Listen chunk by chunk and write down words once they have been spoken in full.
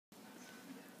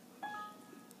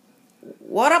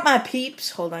What up, my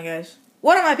peeps? Hold on, guys.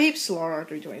 What up, my peeps? Laura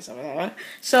 327.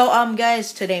 So,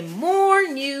 guys, today more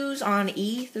news on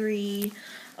E3.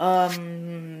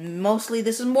 Mostly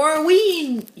this is more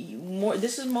Wii.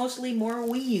 This is mostly more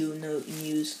Wii U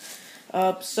news.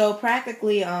 So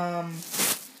practically,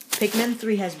 Pikmin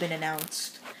 3 has been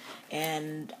announced,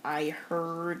 and I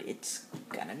heard it's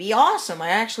gonna be awesome.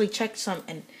 I actually checked some,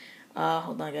 and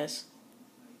hold on, guys.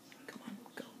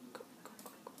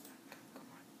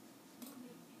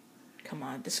 Come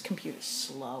on, this computer's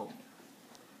slow.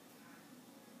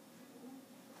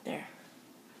 There.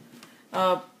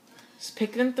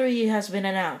 Pikmin 3 has been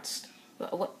announced.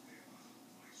 What?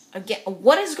 Again,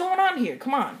 what is going on here?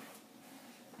 Come on.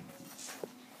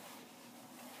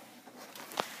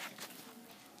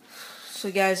 So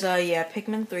guys, yeah,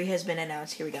 Pikmin 3 has been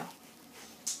announced. Here we go.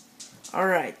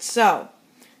 Alright, so,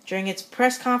 during its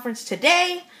press conference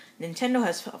today, Nintendo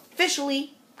has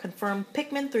officially confirmed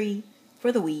Pikmin 3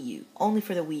 for the Wii U. Only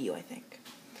for the Wii U, I think.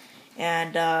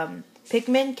 And,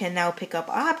 Pikmin can now pick up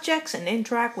objects and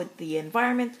interact with the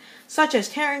environment, such as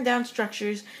tearing down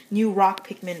structures. New rock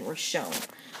Pikmin were shown.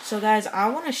 So guys, I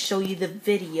want to show you the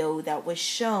video that was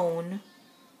shown.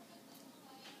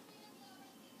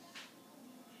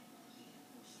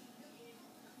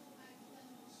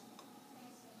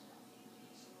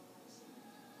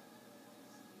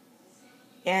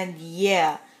 And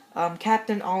yeah,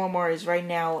 Captain Olimar is right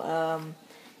now,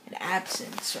 in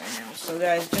absence right now. So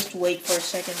guys, just wait for a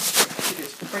second. The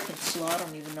computer's freaking slow. I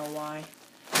don't even know why.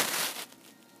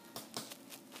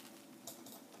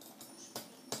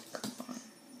 Come on.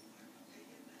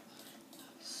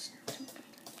 Stupid.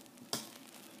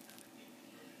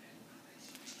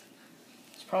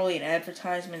 It's probably an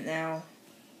advertisement now.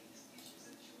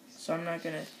 So I'm not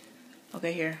gonna...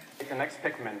 Okay, here. The next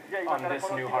Pikmin on this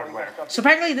new hardware. So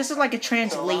apparently this is like a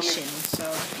translation. So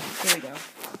here we go.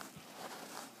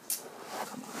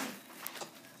 Come on.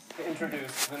 To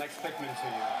introduce the next Pikmin to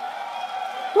you.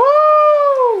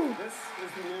 Woo! This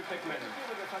is the new Pikmin.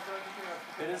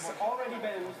 It has already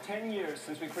been 10 years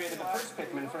since we created the first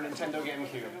Pikmin for Nintendo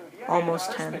GameCube.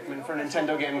 Almost 10. Pikmin for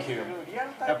Nintendo GameCube.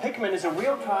 Now, Pikmin is a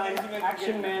real-time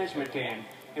action management game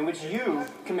in which you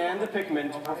command the Pikmin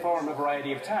to perform a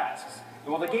variety of tasks.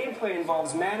 And while the gameplay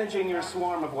involves managing your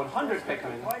swarm of 100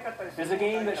 Pikmin, there's a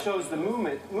game that shows the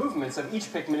movements of each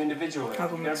Pikmin individually.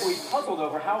 Therefore, we puzzled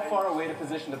over how far away to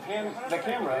position the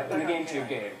camera in the GameCube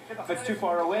game. If it's too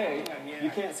far away,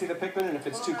 you can't see the Pikmin, and if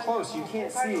it's too close, you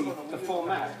can't see the full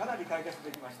map.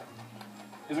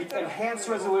 The enhanced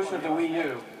resolution of the Wii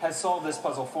U has solved this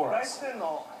puzzle for us.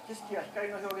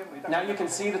 Now you can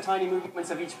see the tiny movements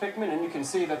of each Pikmin, and you can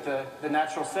see that the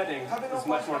natural setting is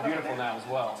much more beautiful now as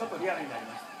well.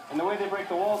 And the way they break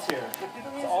the walls here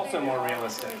is also more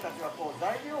realistic.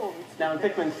 Now in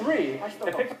Pikmin 3,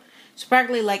 so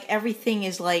practically like everything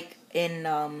is like in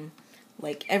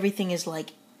everything is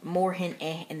like more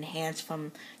enhanced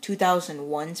from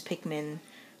 2001's Pikmin.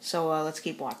 So let's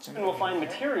keep watching. And we'll find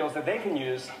materials that they can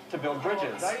use to build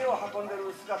bridges.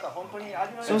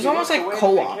 So it's almost like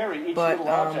co-op, but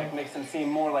makes them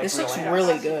seem more like this looks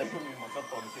really good.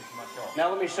 Now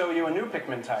let me show you a new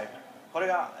Pikmin type.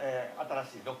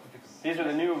 These are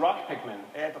the new rock Pikmin.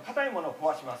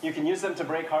 You can use them to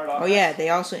break hard objects. Oh yeah, they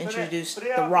also introduced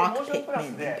the rock Pikmin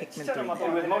in Pikmin 3.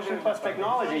 And with Motion Plus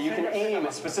technology, you can aim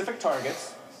at specific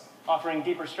targets, offering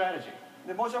deeper strategy.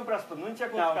 Now,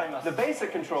 the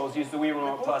basic controls use the Wii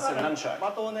Remote Plus and Nunchuck.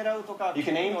 You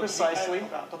can aim precisely,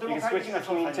 you can switch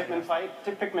between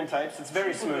Pikmin types, it's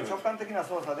very smooth.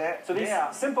 So these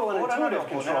simple and intuitive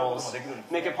controls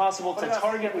make it possible to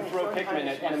target and throw Pikmin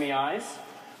at enemy eyes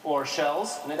or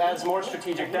shells, and it adds more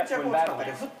strategic depth when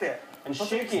battling. And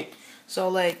shaking. So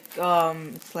like,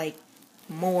 it's like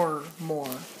more.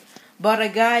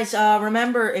 But guys,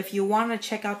 remember, if you want to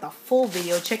check out the full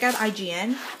video, check out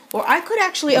IGN, or I could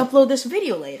actually upload this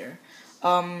video later.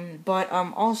 But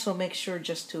also make sure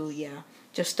just to,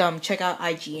 check out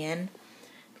IGN,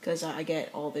 because I get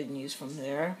all the news from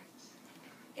there.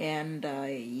 And,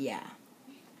 yeah.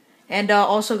 And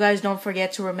also, guys, don't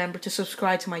forget to remember to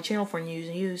subscribe to my channel for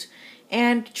news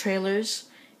and trailers,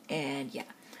 and yeah.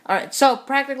 Alright, so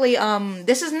practically,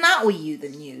 this is not Wii U the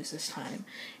news this time.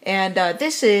 And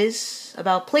this is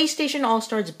about PlayStation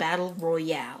All-Stars Battle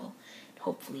Royale.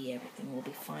 Hopefully everything will be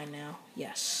fine now.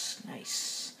 Yes,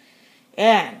 nice.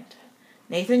 And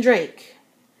Nathan Drake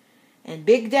and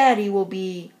Big Daddy will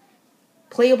be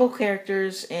playable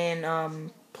characters in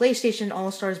PlayStation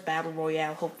All-Stars Battle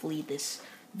Royale. Hopefully this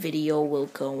video will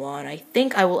go on. I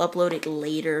think I will upload it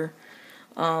later.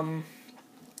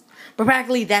 But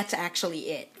practically, that's actually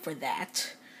it for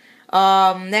that.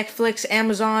 Netflix,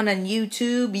 Amazon, and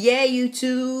YouTube. Yeah,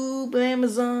 YouTube,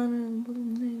 Amazon.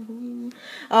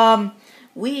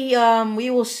 We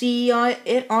will see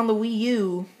it on the Wii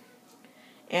U,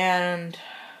 and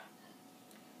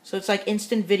so it's like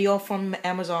instant video from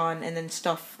Amazon and then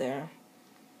stuff there.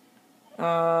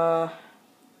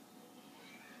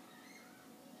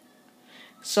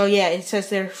 So yeah, it says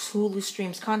there Hulu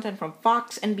streams content from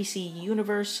Fox, NBC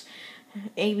Universe,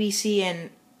 ABC,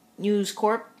 and News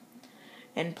Corp,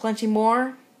 and plenty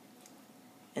more.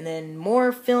 And then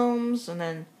more films, and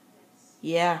then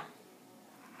yeah.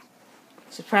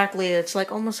 So practically, it's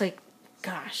like almost like,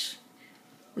 gosh,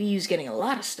 Wii U's getting a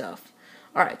lot of stuff.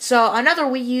 All right, so another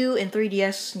Wii U and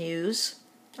 3DS news.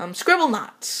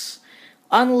 Scribblenauts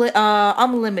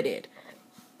Unlimited.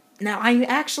 Now, I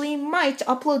actually might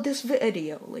upload this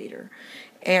video later.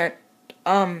 And,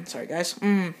 sorry guys.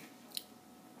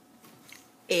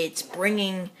 It's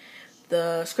bringing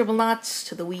the Scribblenauts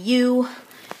to the Wii U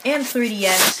and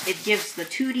 3DS. It gives the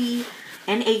 2D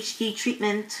and HD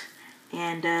treatment.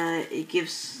 And, it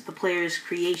gives the players'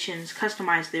 creations,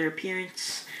 customize their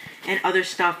appearance, and other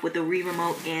stuff with the Wii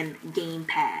Remote and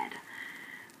gamepad.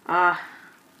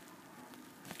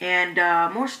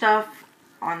 More stuff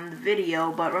on the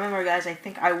video, but remember guys, I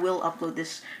think I will upload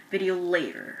this video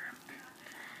later.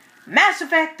 Mass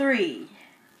Effect 3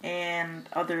 and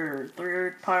other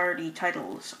third-party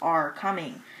titles are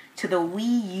coming to the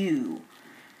Wii U,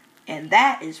 and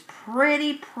that is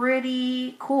pretty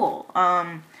cool.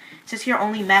 It says here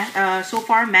only so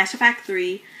far Mass Effect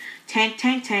 3, Tank,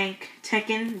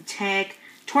 Tekken Tag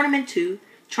Tournament 2,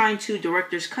 Trine 2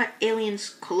 Director's Cut,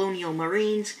 Aliens, Colonial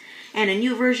Marines, and a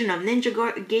new version of Ninja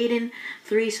Gaiden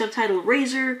 3 subtitled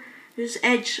Razor's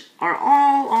Edge are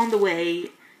all on the way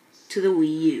to the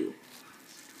Wii U,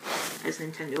 as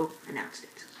Nintendo announced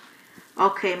it.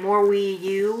 Okay, more Wii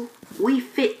U. Wii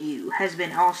Fit U has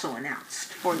been also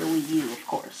announced for the Wii U, of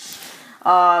course.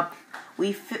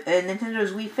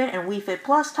 Nintendo's Wii Fit and Wii Fit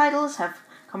Plus titles have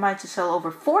combined to sell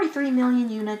over 43 million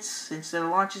units since their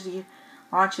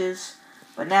launches,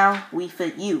 but now Wii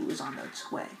Fit U is on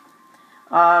its way.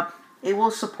 It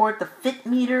will support the Fit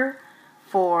meter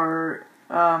for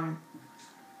your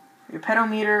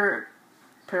pedometer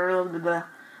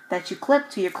that you clip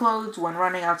to your clothes when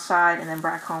running outside and then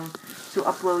back home to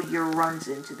upload your runs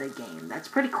into the game. That's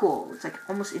pretty cool. It's like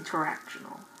almost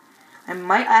interactional. I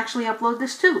might actually upload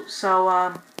this too.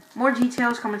 So more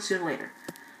details coming soon later.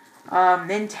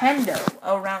 Nintendo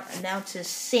announces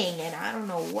Sing, and I don't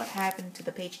know what happened to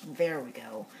the page. There we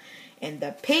go. And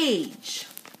the page.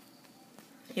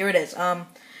 Here it is.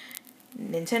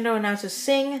 Nintendo announces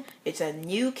Sing. It's a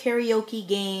new karaoke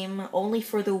game only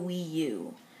for the Wii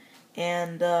U.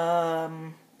 And,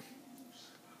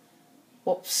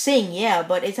 well, Sing, yeah,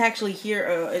 but it's actually here,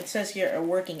 it says here,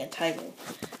 working a title.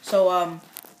 So,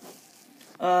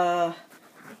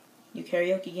 new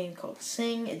karaoke game called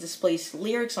Sing. It displays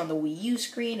lyrics on the Wii U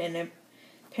screen and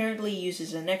apparently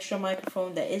uses an extra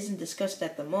microphone that isn't discussed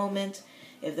at the moment.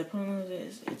 If the problem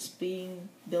is it's being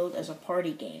billed as a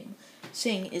party game,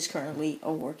 Sing is currently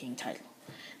a working title.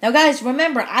 Now, guys,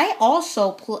 remember, I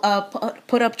also put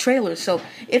up trailers, so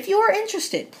if you are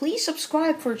interested, please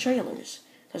subscribe for trailers,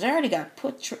 because I already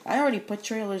put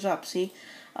trailers up. See,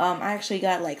 I actually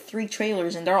got like 3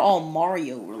 trailers, and they're all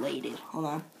Mario related. Hold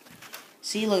on.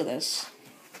 See, look at this.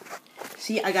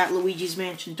 See, I got Luigi's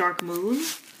Mansion Dark Moon.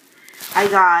 I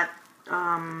got,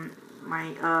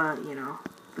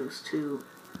 those 2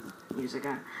 news I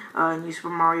got. New Super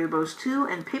Mario Bros. 2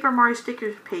 and Paper Mario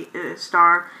Sticker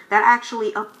Star that I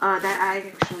actually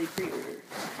pre-ordered.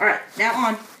 Alright,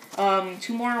 now on.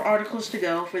 2 more articles to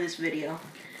go for this video.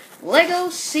 Lego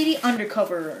City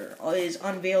Undercover is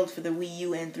unveiled for the Wii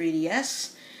U and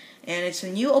 3DS. And it's a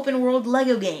new open-world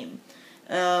Lego game.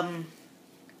 And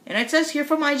it says here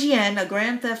from IGN, a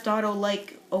Grand Theft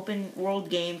Auto-like open-world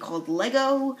game called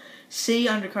Lego City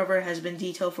Undercover has been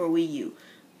detailed for Wii U.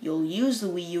 You'll use the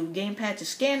Wii U gamepad to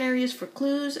scan areas for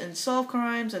clues and solve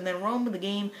crimes, and then roam the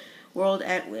game world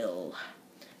at will.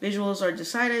 Visuals are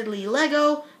decidedly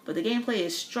Lego, but the gameplay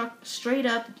is straight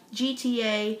up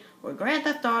GTA or Grand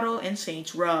Theft Auto and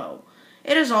Saints Row.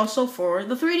 It is also for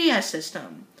the 3DS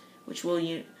system, which will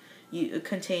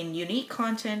contain unique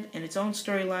content and its own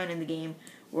storyline in the game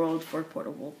world for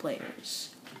portable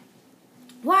players.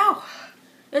 Wow,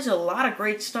 there's a lot of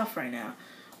great stuff right now.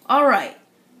 Alright.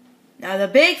 Now the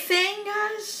big thing,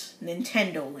 guys,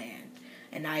 Nintendo Land.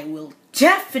 And I will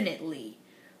definitely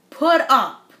put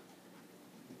up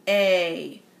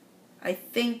I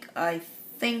think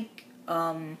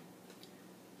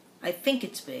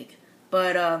it's big.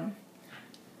 But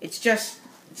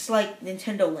it's like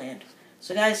Nintendo Land.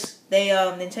 So guys, they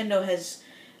Nintendo has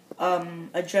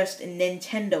addressed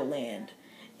Nintendo Land,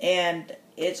 and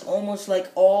it's almost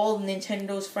like all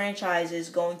Nintendo's franchises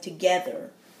going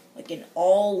together, like in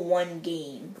all one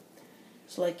game.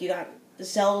 So like you got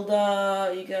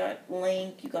Zelda, you got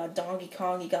Link, you got Donkey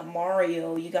Kong, you got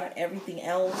Mario, you got everything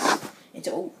else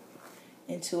into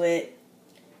it.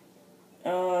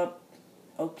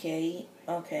 Okay.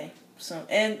 So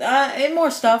and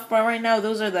more stuff, but right now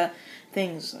those are the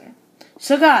things there.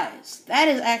 So guys, that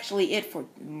is actually it for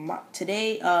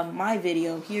today. My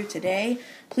video here today.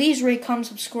 Please rate, comment,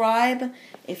 subscribe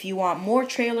if you want more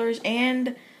trailers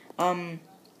and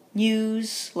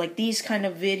news like these kind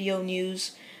of video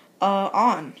news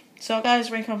on. So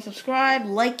guys, rate, comment, subscribe,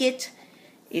 like it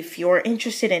if you're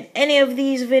interested in any of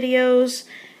these videos,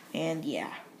 and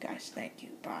yeah, guys, thank you.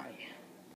 Bye.